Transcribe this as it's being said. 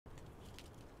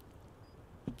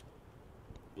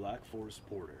Black Forest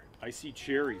Porter. I see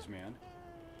cherries, man.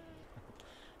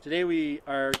 Today we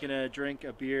are gonna drink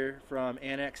a beer from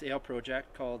Annex Ale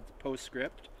Project called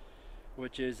Postscript,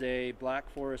 which is a Black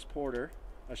Forest Porter,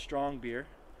 a strong beer.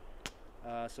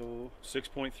 So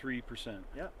 6.3%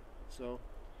 yeah, so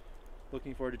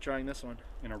looking forward to trying this one.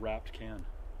 in a wrapped can.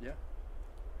 Yeah.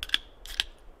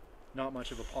 Not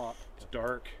much of a pop. It's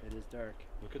dark. It is dark.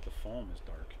 Look at the foam, it's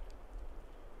dark.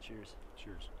 Cheers.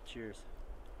 Cheers. Cheers.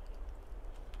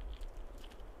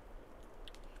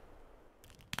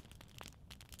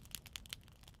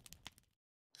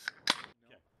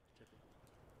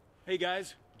 Hey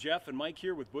guys, Jeff and Mike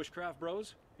here with Buschcraft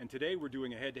Bros, and today we're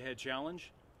doing a head-to-head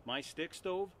challenge. My stick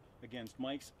stove against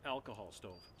Mike's alcohol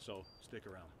stove, so stick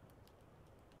around.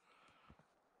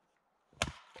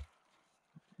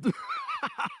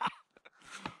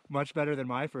 Much better than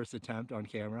my first attempt on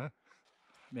camera.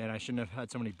 Man, I shouldn't have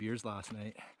had so many beers last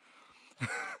night.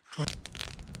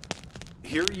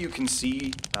 Here you can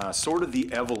see sort of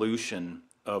the evolution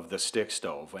of the stick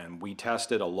stove, and we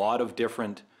tested a lot of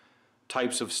different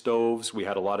types of stoves. We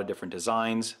had a lot of different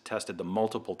designs, tested them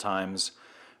multiple times,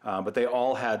 but they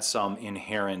all had some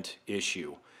inherent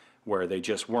issue where they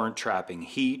just weren't trapping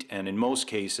heat, and in most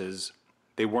cases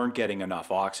they weren't getting enough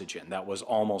oxygen. That was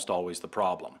almost always the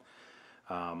problem.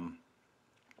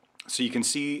 So you can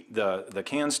see the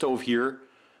can stove here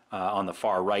on the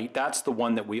far right. That's the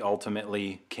one that we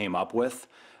ultimately came up with.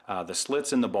 The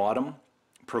slits in the bottom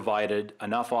provided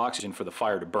enough oxygen for the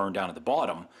fire to burn down at the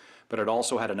bottom, but it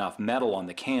also had enough metal on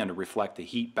the can to reflect the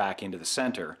heat back into the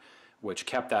center, which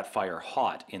kept that fire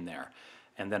hot in there.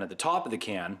 And then at the top of the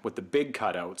can, with the big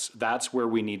cutouts, that's where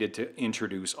we needed to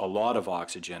introduce a lot of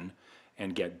oxygen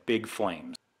and get big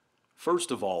flames.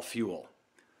 First of all, fuel.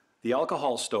 The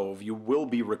alcohol stove, you will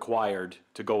be required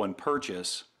to go and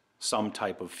purchase some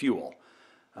type of fuel.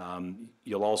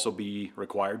 You'll also be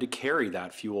required to carry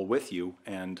that fuel with you,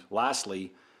 and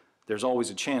lastly, there's always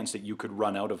a chance that you could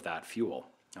run out of that fuel.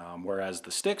 Whereas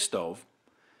the stick stove,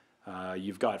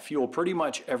 you've got fuel pretty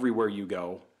much everywhere you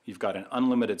go. You've got an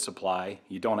unlimited supply.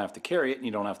 You don't have to carry it and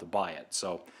you don't have to buy it.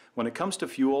 So when it comes to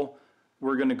fuel,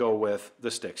 we're going to go with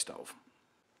the stick stove.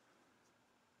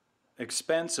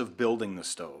 Expense of building the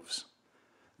stoves.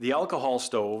 The alcohol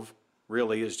stove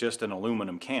really is just an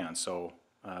aluminum can, so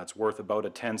it's worth about a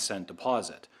 10-cent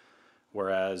deposit.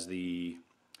 Whereas the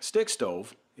stick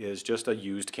stove is just a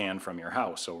used can from your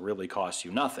house, so it really costs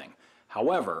you nothing.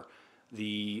 However,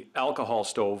 the alcohol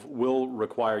stove will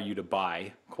require you to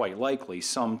buy, quite likely,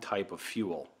 some type of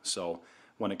fuel. So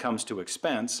when it comes to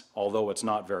expense, although it's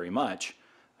not very much,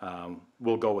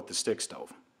 we'll go with the stick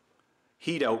stove.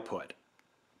 Heat output.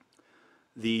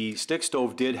 The stick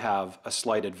stove did have a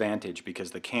slight advantage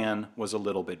because the can was a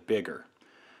little bit bigger.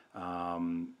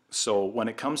 So when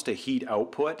it comes to heat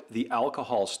output, the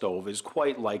alcohol stove is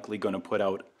quite likely going to put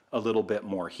out a little bit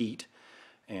more heat,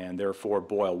 and therefore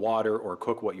boil water or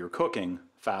cook what you're cooking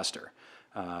faster.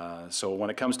 So when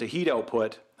it comes to heat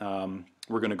output,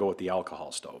 we're going to go with the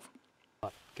alcohol stove.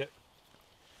 Okay.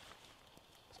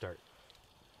 Start.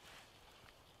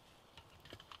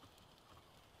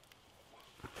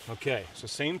 Okay, so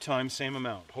same time, same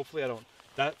amount. Hopefully I don't,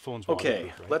 that phone's waterproof, Okay,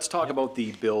 right? let's talk about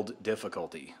the build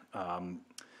difficulty.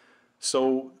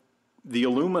 So the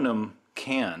aluminum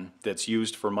can that's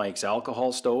used for Mike's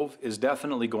alcohol stove is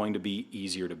definitely going to be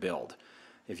easier to build.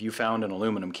 If you found an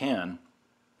aluminum can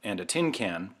and a tin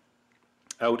can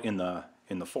out in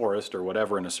the forest or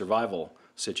whatever in a survival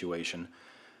situation,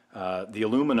 the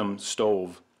aluminum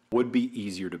stove would be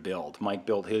easier to build. Mike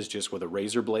built his just with a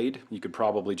razor blade. You could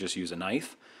probably just use a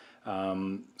knife.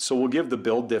 So we'll give the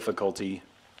build difficulty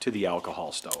to the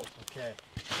alcohol stove. Okay.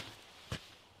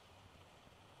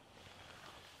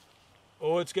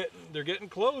 Oh, they're getting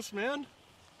close, man.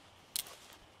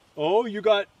 Oh,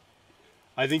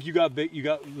 I think you got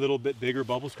a little bit bigger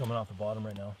bubbles coming off the bottom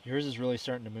right now. Yours is really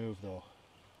starting to move though.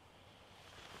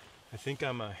 I think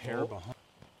I'm a hair behind.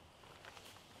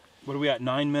 What are we at,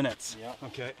 9 minutes? Yeah.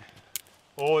 Okay.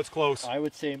 Oh, it's close. I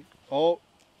would say, oh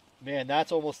man,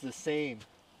 that's almost the same.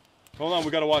 Hold on,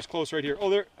 we gotta watch close right here. Oh,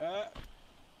 there.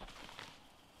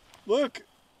 Look,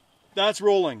 that's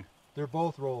rolling. They're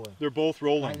both rolling. They're both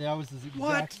rolling. That was the exact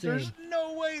What? same. There's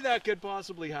no way that could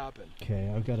possibly happen. Okay,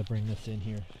 I've got to bring this in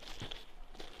here.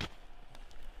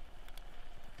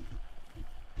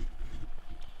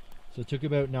 So it took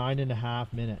about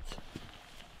 9.5 minutes.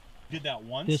 Did that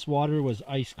once? This water was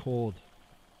ice cold.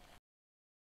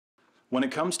 When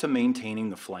it comes to maintaining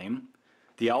the flame,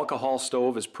 the alcohol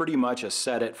stove is pretty much a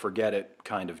set it, forget it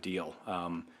kind of deal.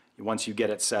 Once you get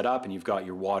it set up and you've got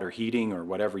your water heating or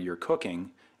whatever you're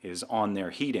cooking is on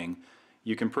there heating,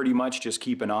 you can pretty much just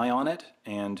keep an eye on it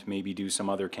and maybe do some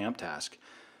other camp task.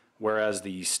 Whereas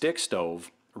the stick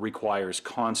stove requires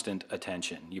constant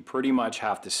attention. You pretty much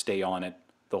have to stay on it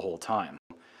the whole time.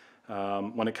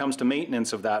 When it comes to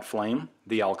maintenance of that flame,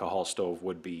 the alcohol stove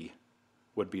would be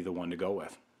the one to go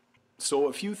with. So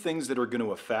a few things that are going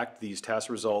to affect these test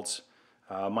results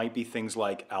might be things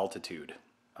like altitude.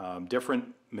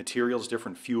 Different materials,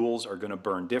 different fuels are going to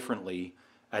burn differently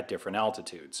at different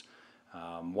altitudes.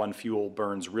 One fuel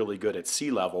burns really good at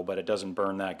sea level, but it doesn't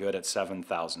burn that good at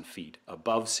 7,000 feet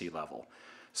above sea level.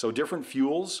 So different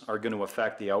fuels are going to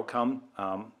affect the outcome,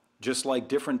 just like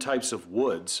different types of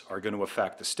woods are going to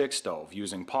affect the stick stove.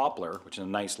 Using poplar, which is a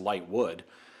nice light wood,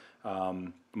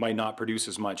 might not produce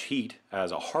as much heat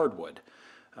as a hardwood.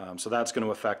 So that's going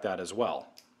to affect that as well.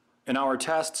 In our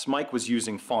tests, Mike was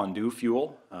using fondue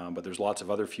fuel, but there's lots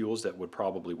of other fuels that would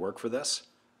probably work for this.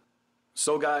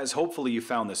 So guys, hopefully you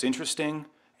found this interesting,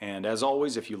 and as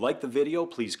always, if you like the video,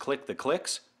 please click the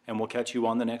clicks, and we'll catch you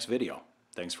on the next video.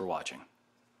 Thanks for watching.